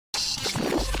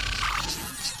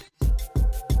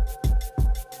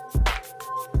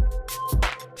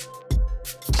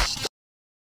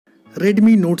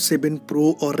Redmi Note 7 Pro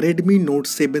और Redmi Note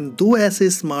 7 दो ऐसे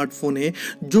स्मार्टफोन हैं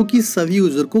जो कि सभी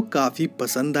यूज़र को काफ़ी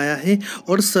पसंद आया है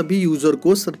और सभी यूज़र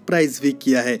को सरप्राइज़ भी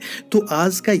किया है। तो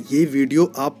आज का ये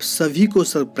वीडियो आप सभी को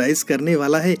सरप्राइज़ करने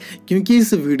वाला है, क्योंकि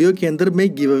इस वीडियो के अंदर मैं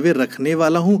गिव अवे रखने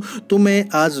वाला हूँ। तो मैं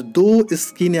आज दो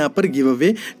स्किन यहाँ पर गिव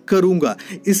अवे करूँगा।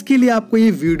 इसके लिए आपको ये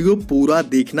वीडियो पूरा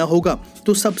देखना होगा।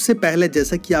 तो सबसे पहले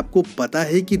जैसा कि आपको पता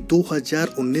है कि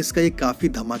 2019 का ये काफ़ी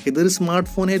धमाकेदार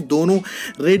स्मार्टफोन है। दोनों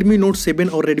Redmi Note 7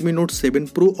 और Redmi Note 7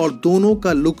 Pro और दोनों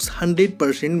का लुक्स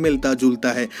 100% मिलता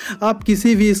जुलता है। आप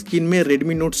किसी भी स्किन में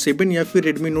Redmi Note 7 या फिर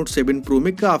Redmi Note 7 Pro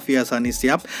में काफ़ी आसानी से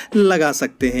आप लगा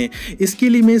सकते हैं। इसके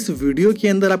लिए मैं इस वीडियो के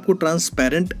अंदर आपको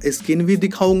ट्रांसपेरेंट स्किन भी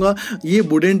दिखाऊंगा, ये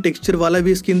वुडन टेक्सचर वाला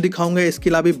भी स्किन दिखाऊंगा। इसके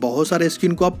अलावा भी बहुत सारे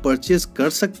स्किन को आप परचेज कर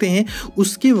सकते हैं,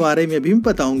 उसके बारे में भी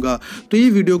बताऊंगा। तो ये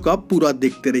वीडियो को आप पूरा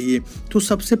देखते रहिए। तो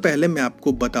सबसे पहले मैं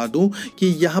आपको बता दूं कि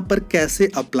यहाँ पर कैसे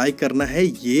अप्लाई करना है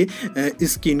ये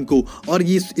स्किन को, और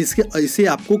इसे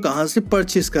आपको कहाँ से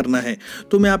परचेस करना है।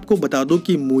 तो मैं आपको बता दूं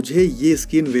कि मुझे ये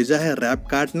स्किन भेजा है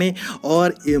रैपकार्ट ने,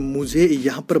 और मुझे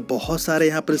यहाँ पर बहुत सारे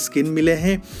यहाँ पर स्किन मिले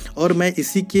हैं, और मैं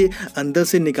इसी के अंदर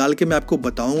से निकाल के मैं आपको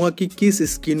बताऊंगा कि किस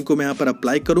स्किन को मैं यहाँ पर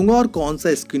अप्लाई करूंगा और कौन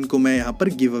सा स्किन को मैं यहाँ पर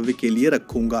गिव अवे के लिए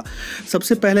रखूंगा।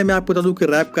 सबसे पहले मैं आपको बता दूं कि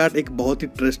रैपकार्ट एक बहुत ही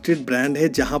ट्रस्टेड ब्रांड है,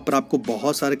 जहाँ पर आपको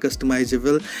बहुत सारे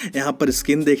कस्टमाइजेबल यहाँ पर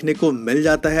स्किन देखने को मिल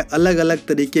जाता है अलग अलग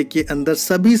तरीके के अंदर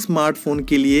सभी स्मार्टफोन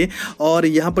के लिए। और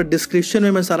यहाँ पर डिस्क्रिप्शन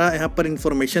में मैं सारा यहाँ पर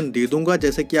इंफॉर्मेशन दे दूंगा।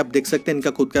 जैसे कि आप देख सकते हैं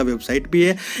इनका खुद का वेबसाइट भी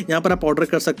है, यहाँ पर आप ऑर्डर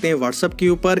कर सकते हैं व्हाट्सएप के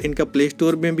ऊपर, इनका प्ले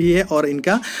स्टोर में भी है और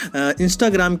इनका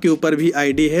इंस्टाग्राम के ऊपर भी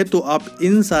आईडी है। तो आप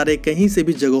इन सारे कहीं से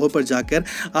भी जगहों पर जाकर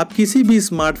आप किसी भी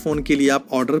स्मार्टफोन के लिए आप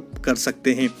ऑर्डर कर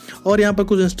सकते हैं। और यहाँ पर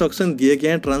कुछ इंस्ट्रक्शन दिए गए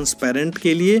हैं ट्रांसपेरेंट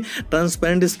के लिए,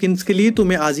 ट्रांसपेरेंट स्किन के लिए। तो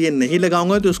मैं आज ये नहीं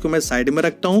लगाऊंगा, तो उसको मैं साइड में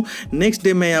रखता हूँ। नेक्स्ट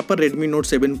डे मैं यहाँ पर Redmi Note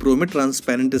 7 Pro में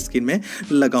ट्रांसपेरेंट स्किन में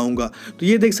लगाऊंगा। तो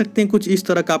ये देख सकते हैं कुछ इस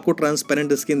तरह का आपको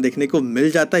ट्रांसपेरेंट स्किन देखने को मिल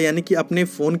जाता है, यानी कि अपने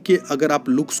फ़ोन के अगर आप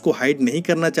लुक्स को हाइड नहीं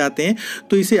करना चाहते हैं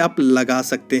तो इसे आप लगा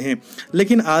सकते हैं।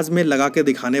 लेकिन आज मैं लगा के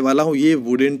दिखाने वाला हूँ ये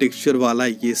वुडन टेक्सचर वाला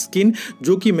ये स्किन,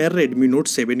 जो कि मैं Redmi Note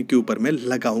 7 के ऊपर मैं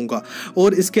लगाऊंगा,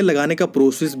 और इसके लगाने का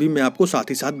प्रोसेस भी मैं आपको साथ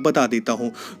ही साथ बता देता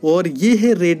हूँ। और ये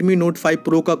है Redmi Note 5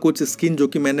 Pro का कुछ स्किन, जो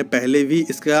कि मैंने पहले भी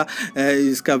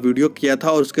इसका वीडियो किया था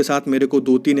और उसके साथ मेरे को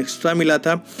 2-3 एक्स्ट्रा मिला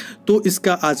था। तो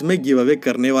इसका आज मैं गिव अवे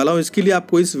करने वाला हूँ। इसके लिए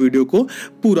आपको इस वीडियो को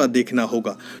पूरा देखना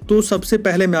होगा। तो सबसे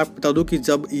पहले मैं आपको बता दूं कि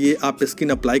जब ये आप स्किन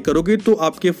अप्लाई करोगे तो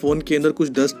आपके फ़ोन के अंदर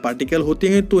कुछ डस्ट पार्टिकल होते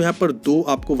हैं। तो यहाँ पर दो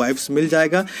आपको वाइप्स मिल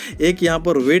जाएगा, एक यहाँ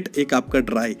पर वेट, एक आपका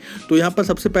ड्राई। तो यहाँ पर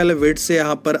सबसे पहले वेट से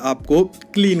यहाँ पर आपको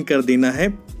क्लीन कर देना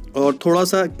है, और थोड़ा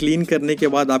सा क्लीन करने के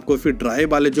बाद आपको फिर ड्राई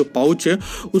वाले जो पाउच है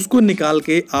उसको निकाल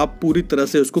के आप पूरी तरह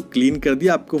से उसको क्लीन कर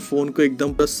दिया। आपको फ़ोन को एकदम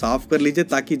पूरा साफ़ कर लीजिए,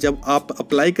 ताकि जब आप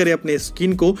अप्लाई करें अपने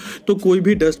स्किन को तो कोई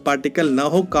भी डस्ट पार्टिकल ना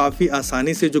हो। काफ़ी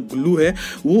आसानी से जो ग्लू है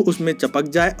वो उसमें चिपक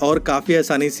जाए और काफ़ी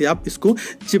आसानी से आप इसको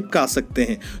चिपका सकते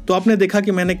हैं। तो आपने देखा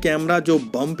कि मैंने कैमरा जो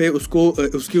बम्प है उसको,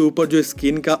 उसके ऊपर जो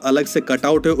स्किन का अलग से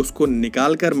कटआउट है उसको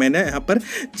निकाल कर मैंने यहाँ पर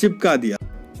चिपका दिया।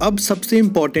 अब सबसे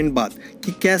इम्पॉर्टेंट बात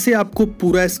कि कैसे आपको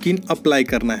पूरा स्किन अप्लाई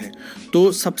करना है।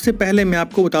 तो सबसे पहले मैं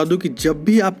आपको बता दूं कि जब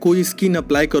भी आप कोई स्किन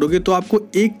अप्लाई करोगे तो आपको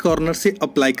एक कॉर्नर से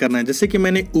अप्लाई करना है। जैसे कि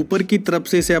मैंने ऊपर की तरफ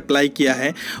से इसे अप्लाई किया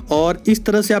है, और इस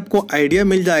तरह से आपको आइडिया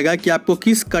मिल जाएगा कि आपको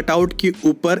किस कटआउट के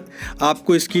ऊपर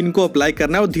आपको स्किन को अप्लाई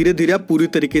करना है, और धीरे धीरे आप पूरी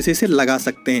तरीके से इसे लगा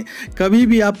सकते हैं। कभी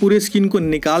भी आप पूरे स्किन को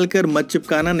निकाल कर मत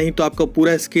चिपकाना, नहीं तो आपका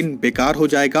पूरा स्किन बेकार हो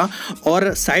जाएगा।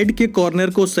 और साइड के कॉर्नर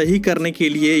को सही करने के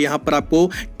लिए यहाँ पर आपको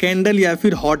कैंडल या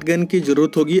फिर हॉट गन की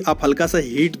जरूरत होगी। आप हल्का सा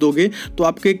हीट दोगे तो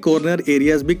आपके कॉर्नर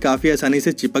एरियाज भी काफ़ी आसानी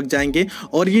से चिपक जाएंगे,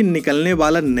 और ये निकलने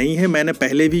वाला नहीं है। मैंने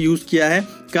पहले भी यूज़ किया है,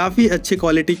 काफ़ी अच्छी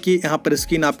क्वालिटी की यहाँ पर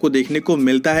स्किन आपको देखने को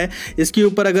मिलता है। इसके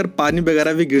ऊपर अगर पानी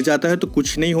वगैरह भी गिर जाता है तो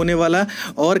कुछ नहीं होने वाला,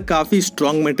 और काफ़ी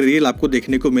स्ट्रॉन्ग मटेरियल आपको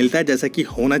देखने को मिलता है, जैसा कि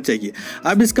होना चाहिए।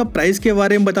 अब इसका प्राइस के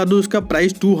बारे में बता दूँ, इसका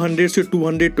प्राइस 200 से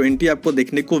 220 आपको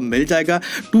देखने को मिल जाएगा।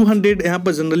 200 यहाँ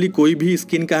पर जनरली कोई भी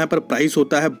स्किन का यहाँ पर प्राइस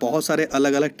होता है। बहुत सारे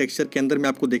अलग अलग टेक्सचर के अंदर में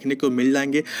आपको देखने को मिल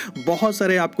जाएंगे, बहुत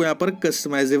सारे आपको यहाँ पर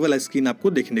कस्टमाइजेबल स्किन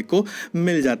आपको देखने को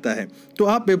मिल जाता है। तो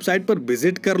आप वेबसाइट पर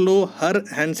विजिट कर लो, हर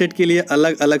हैंडसेट के लिए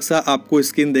अलग अलग सा आपको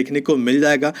स्किन देखने को मिल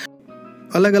जाएगा।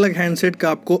 अलग अलग हैंडसेट का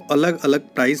आपको अलग अलग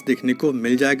प्राइस देखने को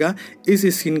मिल जाएगा। इस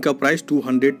स्किन का प्राइस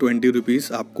 220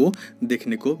 रुपीज़ आपको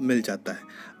देखने को मिल जाता है।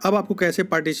 अब आपको कैसे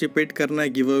पार्टिसिपेट करना है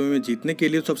गिव अवे में जीतने के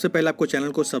लिए। सबसे पहले आपको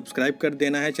चैनल को सब्सक्राइब कर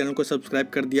देना है। चैनल को सब्सक्राइब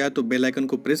कर दिया है तो बेल आइकन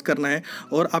को प्रेस करना है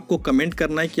और आपको कमेंट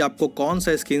करना है कि आपको कौन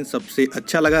सा स्किन सबसे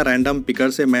अच्छा लगा। रैंडम पिकर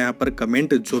से मैं यहाँ पर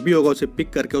कमेंट जो भी होगा उसे पिक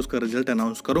करके उसका रिजल्ट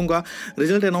अनाउंस करूंगा।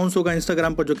 रिजल्ट अनाउंस होगा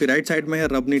इंस्टाग्राम पर, जो कि राइट साइड में है,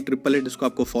 रवनी 888, इसको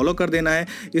आपको फॉलो कर देना है।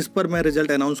 इस पर मैं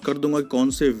रिजल्ट अनाउंस कर दूंगा कि कौन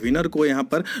से विनर को यहाँ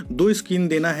पर 2 स्किन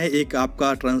देना है, एक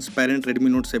आपका ट्रांसपेरेंट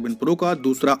Redmi Note 7 Pro का,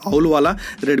 दूसरा आउल वाला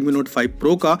Redmi Note 5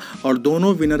 Pro का। और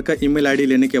दोनों विनर का ईमेल आईडी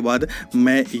लेने के बाद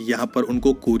मैं यहाँ पर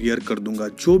उनको कुरियर कर दूंगा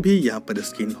जो भी यहाँ पर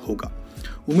स्किन होगा।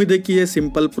 उम्मीद है कि ये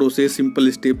simple process, simple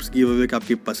steps give away के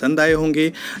आपके पसंद आए होंगे।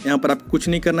 यहाँ पर आपको कुछ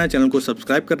नहीं करना है, चैनल को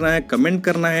सब्सक्राइब करना है, कमेंट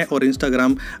करना है और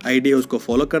इंस्टाग्राम आईडी है उसको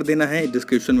फॉलो कर देना है।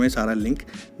 डिस्क्रिप्शन में सारा लिंक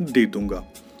दे दूंगा।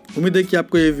 उम्मीद है कि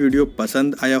आपको ये वीडियो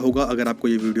पसंद आया होगा। अगर आपको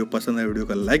ये वीडियो पसंद आया, वीडियो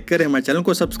को लाइक करें, हमारे चैनल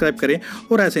को सब्सक्राइब करें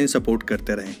और ऐसे ही सपोर्ट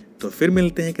करते रहें। तो फिर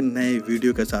मिलते हैं एक नए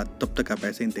वीडियो के साथ, तब तक आप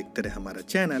ऐसे ही देखते रहें हमारा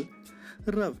चैनल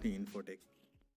रवने इन्फोटेक।